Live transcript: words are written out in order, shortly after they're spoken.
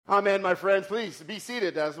Amen, my friends. Please be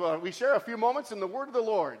seated as well. We share a few moments in the Word of the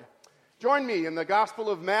Lord. Join me in the Gospel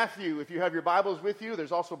of Matthew. If you have your Bibles with you,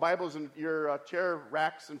 there's also Bibles in your chair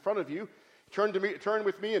racks in front of you. Turn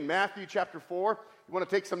with me in Matthew chapter 4. You want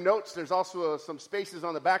to take some notes. There's also some spaces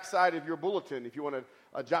on the back side of your bulletin if you want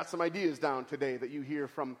to jot some ideas down today that you hear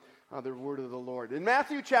from the Word of the Lord. In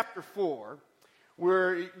Matthew chapter 4,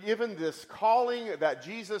 we're given this calling that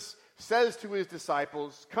Jesus says to his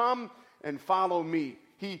disciples, "Come and follow me."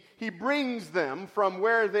 He brings them from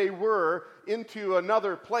where they were into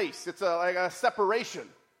another place. It's like a separation,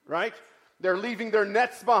 right? They're leaving their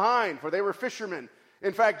nets behind, for they were fishermen.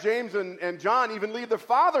 In fact, James and John even leave their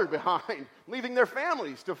father behind, leaving their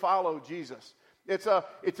families to follow Jesus. It's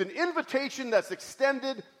an invitation that's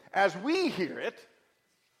extended as we hear it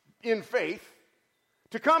in faith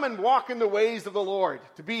to come and walk in the ways of the Lord,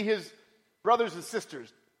 to be his brothers and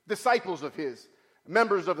sisters, disciples of his,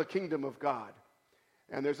 members of the kingdom of God.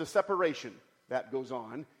 And there's a separation that goes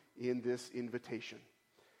on in this invitation.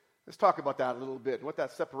 Let's talk about that a little bit, what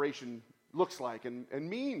that separation looks like and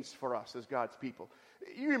means for us as God's people.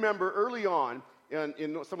 You remember early on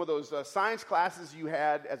in some of those science classes you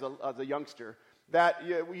had as a youngster that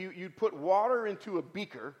you'd put water into a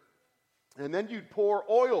beaker and then you'd pour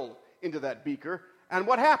oil into that beaker. And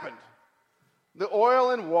what happened? The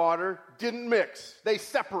oil and water didn't mix. They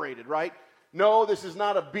separated, right? No, this is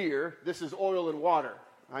not a beer. This is oil and water.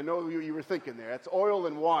 I know you were thinking there. That's oil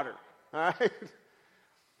and water. All right?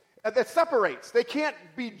 That separates. They can't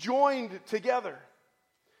be joined together.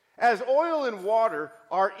 As oil and water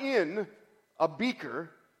are in a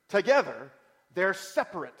beaker together, they're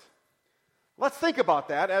separate. Let's think about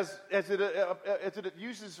that as it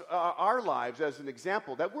uses our lives as an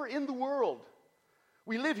example, that we're in the world.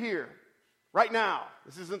 We live here right now.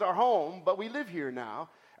 This isn't our home, but we live here now.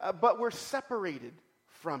 But we're separated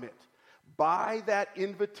from it by that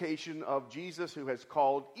invitation of Jesus, who has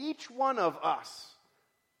called each one of us,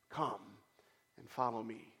 "Come and follow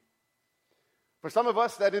me." For some of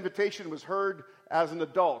us, that invitation was heard as an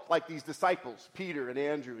adult, like these disciples, Peter and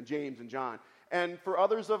Andrew and James and John. And for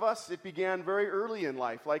others of us, it began very early in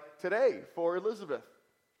life, like today for Elizabeth.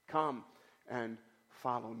 "Come and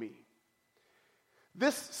follow me."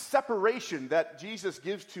 This separation that Jesus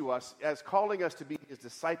gives to us as calling us to be his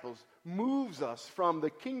disciples moves us from the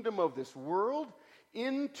kingdom of this world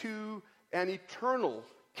into an eternal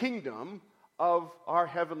kingdom of our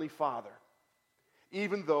Heavenly Father,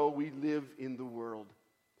 even though we live in the world.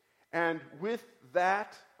 And with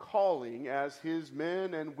that calling as his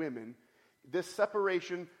men and women, this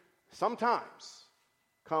separation sometimes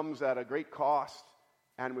comes at a great cost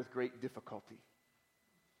and with great difficulty.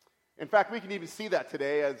 In fact, we can even see that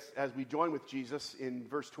today as we join with Jesus in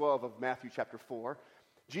verse 12 of Matthew chapter 4.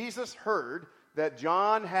 Jesus heard that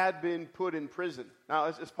John had been put in prison. Now,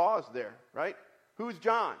 let's pause there, right? Who's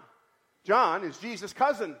John? John is Jesus'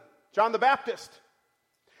 cousin, John the Baptist.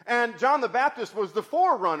 And John the Baptist was the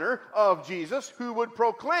forerunner of Jesus, who would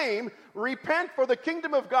proclaim, "Repent, for the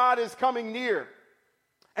kingdom of God is coming near."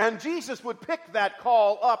 And Jesus would pick that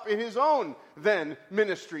call up in his own then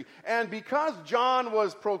ministry. And because John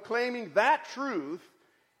was proclaiming that truth,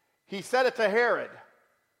 he said it to Herod,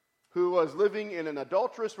 who was living in an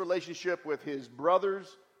adulterous relationship with his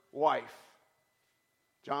brother's wife.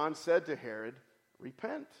 John said to Herod,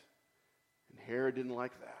 "Repent." And Herod didn't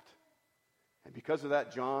like that. And because of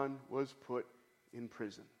that, John was put in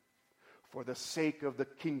prison for the sake of the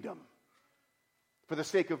kingdom, for the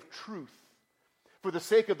sake of truth, for the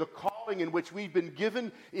sake of the calling in which we've been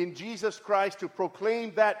given in Jesus Christ to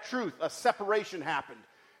proclaim that truth. A separation happened.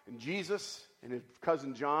 And Jesus and his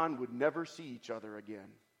cousin John would never see each other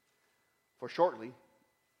again. For shortly,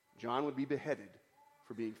 John would be beheaded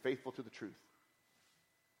for being faithful to the truth.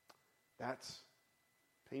 That's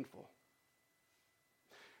painful.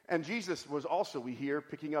 And Jesus was also, we hear,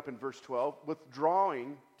 picking up in verse 12,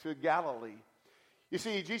 withdrawing to Galilee. You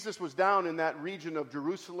see, Jesus was down in that region of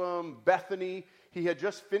Jerusalem, Bethany. He had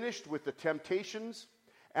just finished with the temptations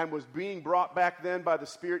and was being brought back then by the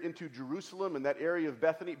Spirit into Jerusalem in that area of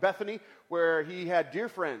Bethany, where he had dear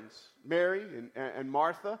friends, Mary and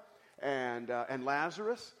Martha and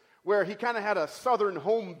Lazarus, where he kind of had a southern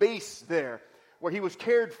home base there, where he was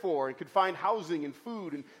cared for and could find housing and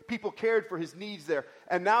food, and people cared for his needs there.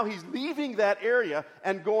 And now he's leaving that area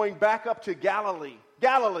and going back up to Galilee,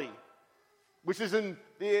 which has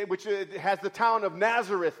the town of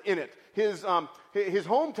Nazareth in it, his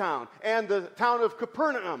hometown, and the town of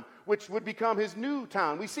Capernaum, which would become his new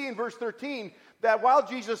town. We see in verse 13 that while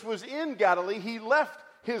Jesus was in Galilee, he left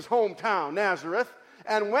his hometown, Nazareth,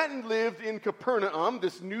 and went and lived in Capernaum,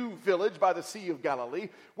 this new village by the Sea of Galilee,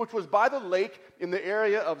 which was by the lake in the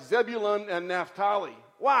area of Zebulun and Naphtali.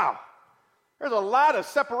 Wow. There's a lot of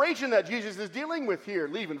separation that Jesus is dealing with here,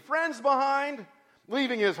 leaving friends behind,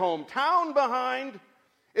 leaving his hometown behind,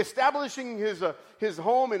 establishing his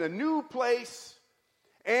home in a new place,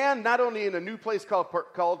 and not only in a new place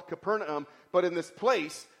called Capernaum, but in this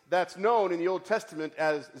place that's known in the Old Testament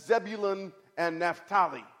as Zebulun and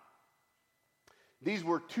Naphtali. These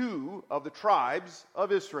were two of the tribes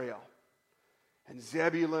of Israel. And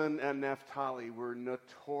Zebulun and Naphtali were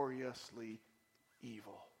notoriously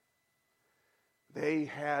evil. They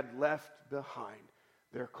had left behind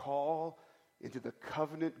their call into the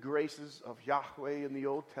covenant graces of Yahweh in the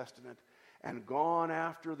Old Testament and gone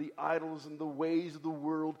after the idols and the ways of the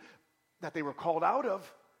world that they were called out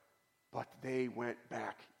of, but they went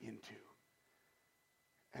back into.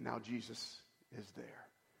 And now Jesus is there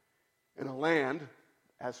in a land,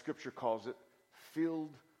 as Scripture calls it,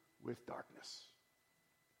 filled with darkness.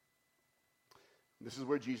 This is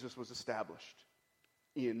where Jesus was established,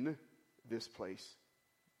 in this place,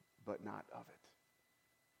 but not of it.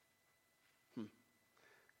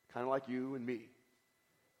 Kind of like you and me,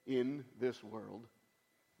 in this world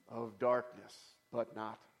of darkness, but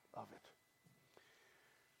not of it.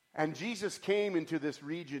 And Jesus came into this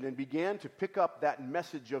region and began to pick up that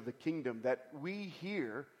message of the kingdom that we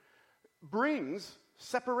hear brings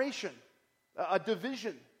separation, a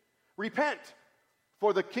division. Repent,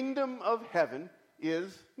 for the kingdom of heaven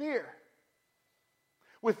is near.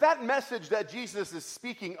 With that message that Jesus is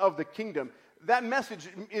speaking of the kingdom, that message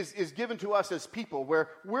is given to us as people where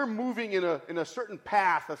we're moving in a certain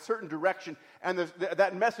path, a certain direction, and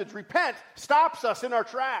that message, repent, stops us in our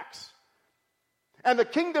tracks. And the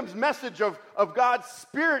kingdom's message of God's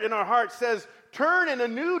Spirit in our hearts says, turn in a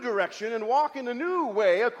new direction and walk in a new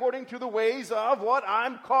way according to the ways of what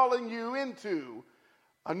I'm calling you into.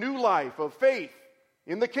 A new life of faith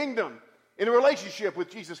in the kingdom, in a relationship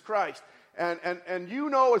with Jesus Christ. And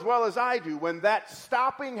you know as well as I do, when that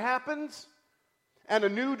stopping happens and a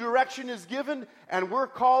new direction is given and we're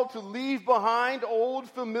called to leave behind old,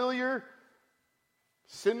 familiar,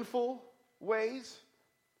 sinful ways,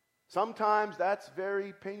 sometimes that's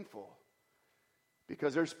very painful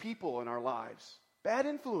because there's people in our lives, bad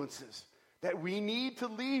influences, that we need to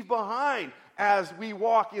leave behind as we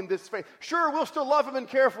walk in this faith. Sure, we'll still love them and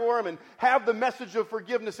care for them and have the message of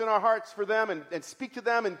forgiveness in our hearts for them and speak to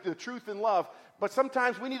them in the truth and love, but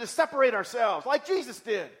sometimes we need to separate ourselves, like Jesus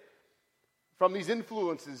did, from these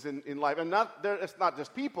influences in life. And it's not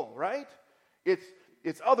just people, right?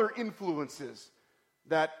 It's other influences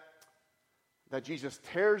that Jesus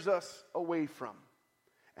tears us away from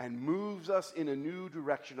and moves us in a new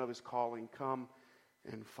direction of his calling. Come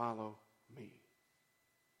and follow me.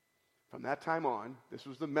 From that time on, this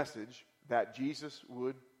was the message that Jesus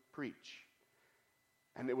would preach.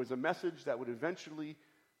 And it was a message that would eventually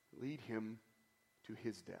lead him to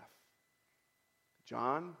his death.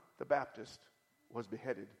 John the Baptist was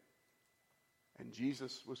beheaded, and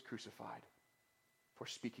Jesus was crucified for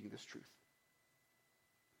speaking this truth.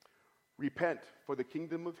 Repent, for the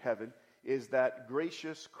kingdom of heaven is that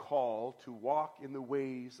gracious call to walk in the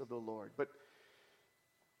ways of the Lord. But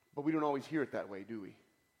we don't always hear it that way, do we?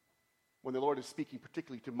 When the Lord is speaking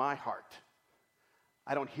particularly to my heart,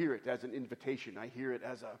 I don't hear it as an invitation. I hear it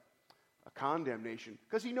as a condemnation,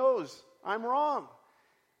 because he knows I'm wrong.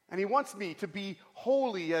 And he wants me to be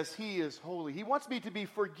holy as he is holy. He wants me to be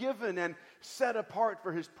forgiven and set apart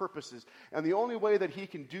for his purposes. And the only way that he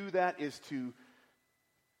can do that is to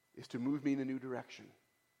move me in a new direction.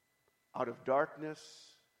 Out of darkness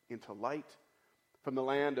into light, from the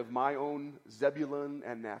land of my own Zebulun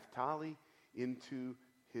and Naphtali into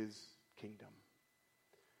his kingdom.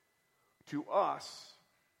 To us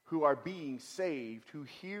who are being saved, who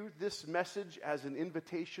hear this message as an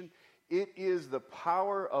invitation, it is the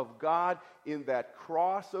power of God in that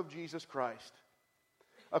cross of Jesus Christ.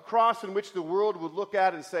 A cross in which the world would look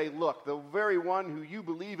at and say, look, the very one who you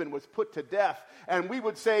believe in was put to death. And we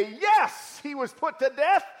would say, yes, he was put to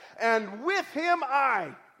death, and with him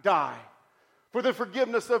I die. For the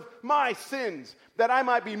forgiveness of my sins, that I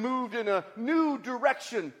might be moved in a new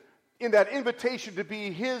direction in that invitation to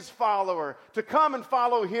be his follower, to come and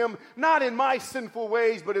follow him, not in my sinful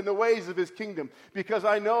ways, but in the ways of his kingdom. Because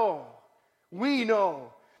we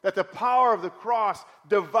know, that the power of the cross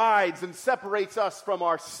divides and separates us from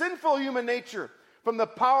our sinful human nature, from the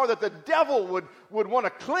power that the devil would want to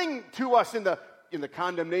cling to us in the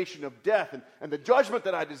condemnation of death and the judgment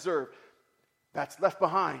that I deserve. That's left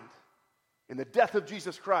behind in the death of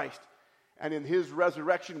Jesus Christ and in his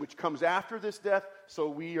resurrection, which comes after this death, so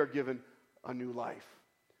we are given a new life.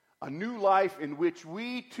 A new life in which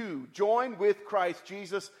we too join with Christ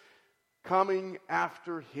Jesus, coming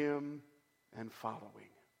after him and following.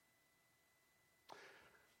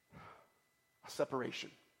 A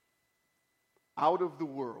separation out of the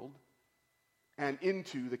world and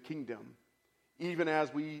into the kingdom, even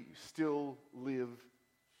as we still live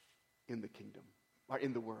in the kingdom, or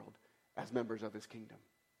in the world, as members of his kingdom.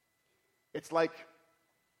 It's like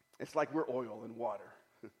we're oil and water.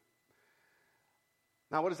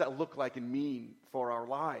 Now, what does that look like and mean for our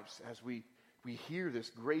lives as we hear this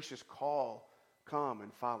gracious call, come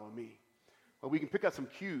and follow me? Well, we can pick up some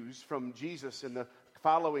cues from Jesus in the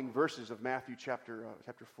following verses of Matthew chapter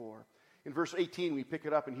 4. In verse 18, we pick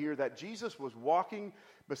it up and hear that Jesus was walking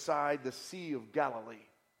beside the Sea of Galilee.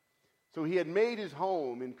 So he had made his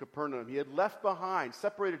home in Capernaum. He had left behind,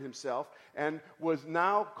 separated himself, and was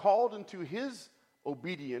now called into his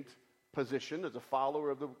obedient position as a follower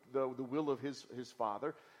of the will of his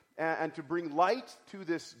Father, and to bring light to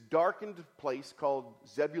this darkened place called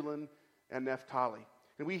Zebulun and Naphtali.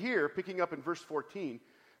 And we hear, picking up in verse 14,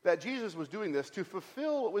 that Jesus was doing this to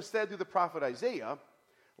fulfill what was said through the prophet Isaiah,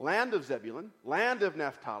 land of Zebulun, land of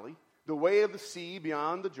Naphtali, the way of the sea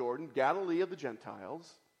beyond the Jordan, Galilee of the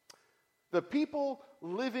Gentiles. The people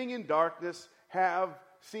living in darkness have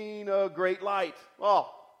seen a great light.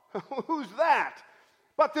 Well, who's that?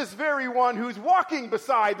 But this very one who's walking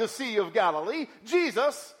beside the Sea of Galilee,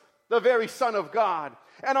 Jesus, the very Son of God.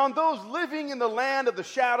 And on those living in the land of the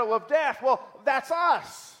shadow of death, well, that's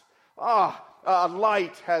us. A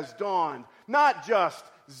light has dawned. Not just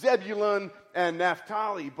Zebulun and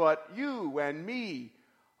Naphtali, but you and me,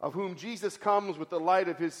 of whom Jesus comes with the light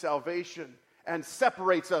of his salvation and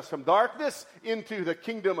separates us from darkness into the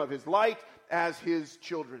kingdom of his light as his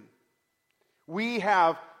children. We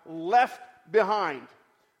have left behind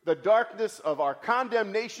the darkness of our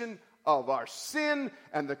condemnation, of our sin,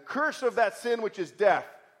 and the curse of that sin, which is death.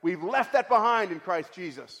 We've left that behind in Christ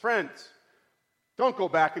Jesus. Friends, don't go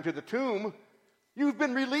back into the tomb. You've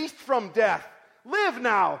been released from death. Live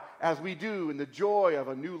now as we do in the joy of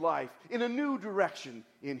a new life, in a new direction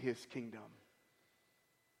in his kingdom.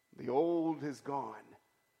 The old has gone.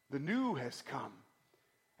 The new has come.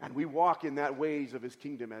 And we walk in that ways of his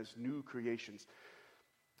kingdom as new creations.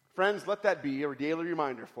 Friends, let that be a daily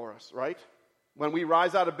reminder for us, right? When we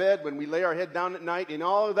rise out of bed, when we lay our head down at night, in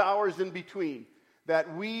all of the hours in between,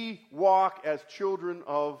 that we walk as children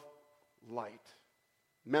of light,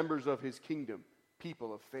 members of his kingdom,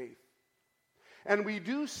 people of faith. And we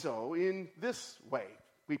do so in this way.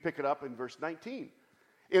 We pick it up in verse 19.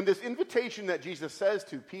 In this invitation that Jesus says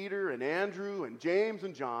to Peter and Andrew and James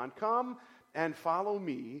and John, come and follow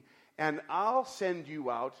me, and I'll send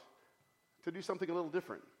you out to do something a little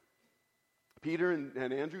different. Peter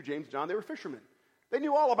and Andrew, James, John, they were fishermen. They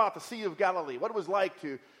knew all about the Sea of Galilee, what it was like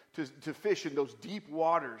to fish in those deep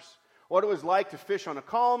waters, what it was like to fish on a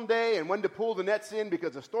calm day and when to pull the nets in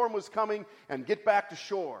because a storm was coming and get back to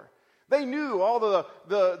shore. They knew all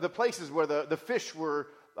the places where the fish were,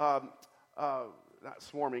 not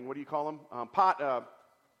swarming, what do you call them?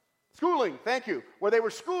 Schooling, thank you. Where they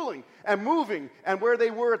were schooling and moving and where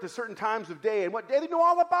they were at the certain times of day and what day. They know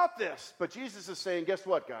all about this. But Jesus is saying, guess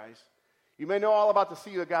what, guys? You may know all about the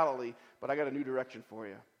Sea of Galilee, but I got a new direction for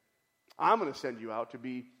you. I'm going to send you out to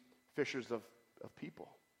be fishers of people.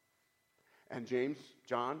 And James,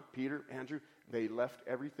 John, Peter, Andrew, they left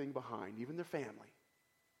everything behind, even their family.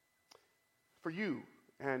 For you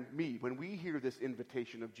and me, when we hear this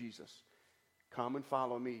invitation of Jesus, come and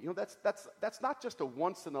follow me. You know, that's not just a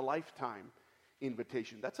once-in-a-lifetime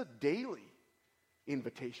invitation. That's a daily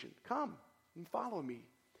invitation. Come and follow me.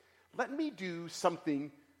 Let me do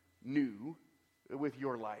something new with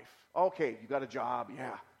your life. Okay, you got a job.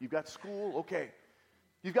 Yeah. You've got school. Okay.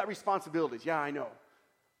 You've got responsibilities. Yeah, I know.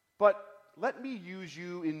 But let me use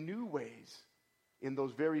you in new ways in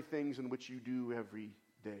those very things in which you do every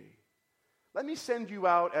day. Let me send you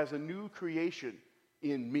out as a new creation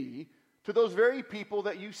in me to those very people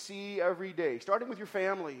that you see every day, starting with your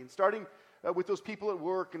family and starting with those people at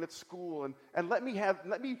work and at school. And let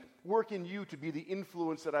me work in you to be the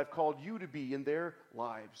influence that I've called you to be in their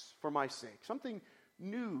lives for my sake. Something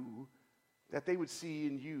new that they would see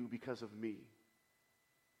in you because of me.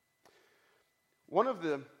 One of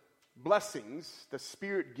the blessings the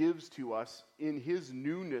Spirit gives to us in his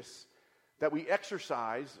newness that we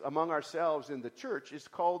exercise among ourselves in the church is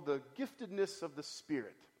called the giftedness of the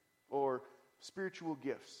Spirit, or spiritual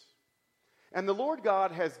gifts. And the Lord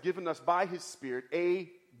God has given us by his Spirit a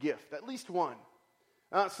gift, at least one.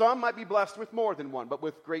 Some might be blessed with more than one, but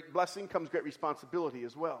with great blessing comes great responsibility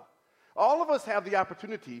as well. All of us have the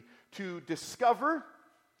opportunity to discover,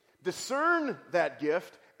 discern that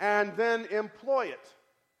gift, and then employ it.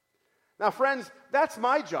 Now, friends, that's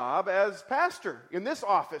my job as pastor in this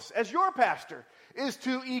office, as your pastor, is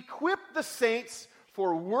to equip the saints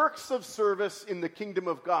for works of service in the kingdom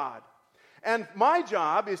of God. And my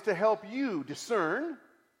job is to help you discern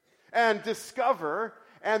and discover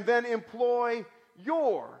and then employ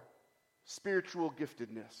your spiritual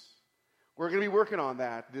giftedness. We're going to be working on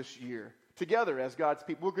that this year together as God's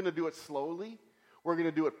people. We're going to do it slowly. We're going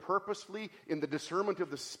to do it purposefully in the discernment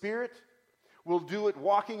of the Spirit. We'll do it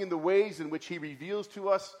walking in the ways in which He reveals to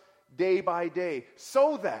us day by day,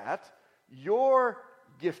 so that your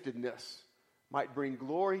giftedness might bring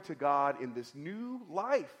glory to God in this new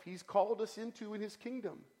life He's called us into in His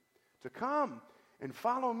kingdom. To come and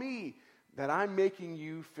follow me, that I'm making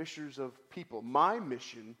you fishers of people. My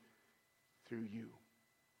mission through you.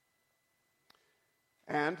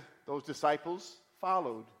 And those disciples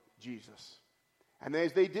followed Jesus. And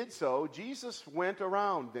as they did so, Jesus went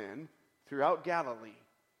around then throughout Galilee.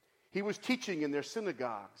 He was teaching in their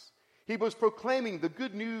synagogues. He was proclaiming the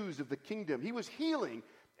good news of the kingdom. He was healing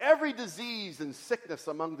every disease and sickness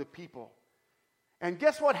among the people. And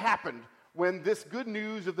guess what happened when this good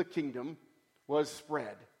news of the kingdom was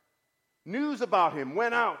spread? News about Him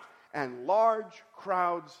went out, and large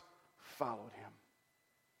crowds followed Him.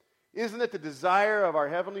 Isn't it the desire of our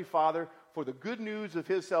Heavenly Father for the good news of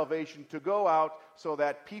His salvation to go out so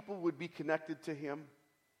that people would be connected to Him?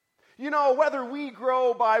 You know, whether we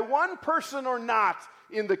grow by one person or not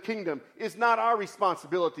in the kingdom is not our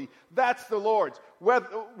responsibility. That's the Lord's.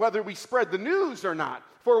 Whether we spread the news or not,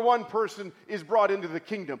 for one person is brought into the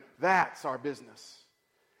kingdom, that's our business.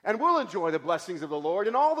 And we'll enjoy the blessings of the Lord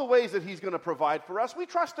in all the ways that He's going to provide for us. We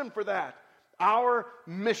trust Him for that. Our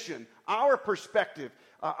mission, our perspective,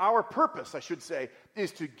 our purpose, I should say,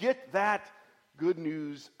 is to get that good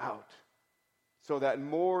news out so that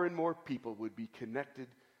more and more people would be connected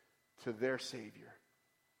to their Savior,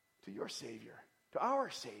 to your Savior, to our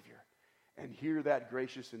Savior, and hear that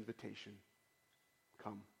gracious invitation.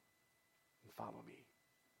 Come and follow me.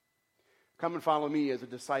 Come and follow me as a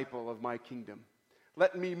disciple of my kingdom.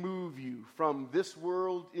 Let me move you from this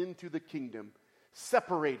world into the kingdom,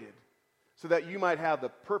 separated, so that you might have the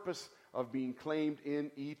purpose of being claimed in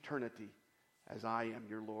eternity as I am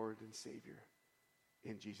your Lord and Savior.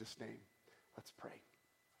 In Jesus' name, let's pray.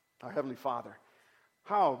 Our Heavenly Father,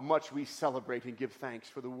 how much we celebrate and give thanks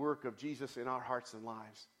for the work of Jesus in our hearts and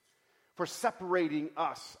lives, for separating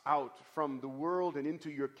us out from the world and into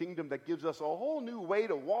your kingdom that gives us a whole new way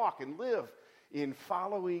to walk and live in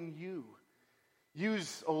following you.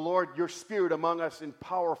 Use, O Lord, your Spirit among us in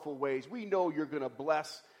powerful ways. We know you're going to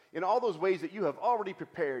bless in all those ways that you have already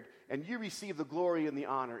prepared, and you receive the glory and the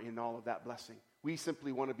honor in all of that blessing. We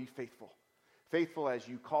simply want to be faithful. Faithful as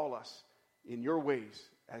you call us in your ways,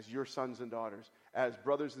 as your sons and daughters, as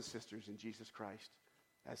brothers and sisters in Jesus Christ,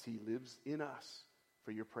 as He lives in us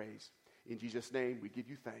for your praise. In Jesus' name, we give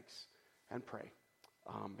you thanks and pray.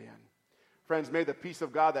 Amen. Friends, may the peace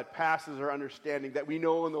of God that passes our understanding, that we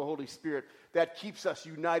know in the Holy Spirit, that keeps us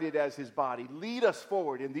united as His body, lead us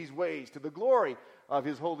forward in these ways to the glory of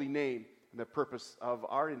His holy name and the purpose of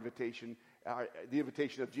our invitation, the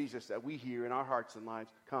invitation of Jesus that we hear in our hearts and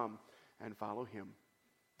lives. Come and follow Him.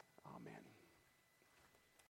 Amen.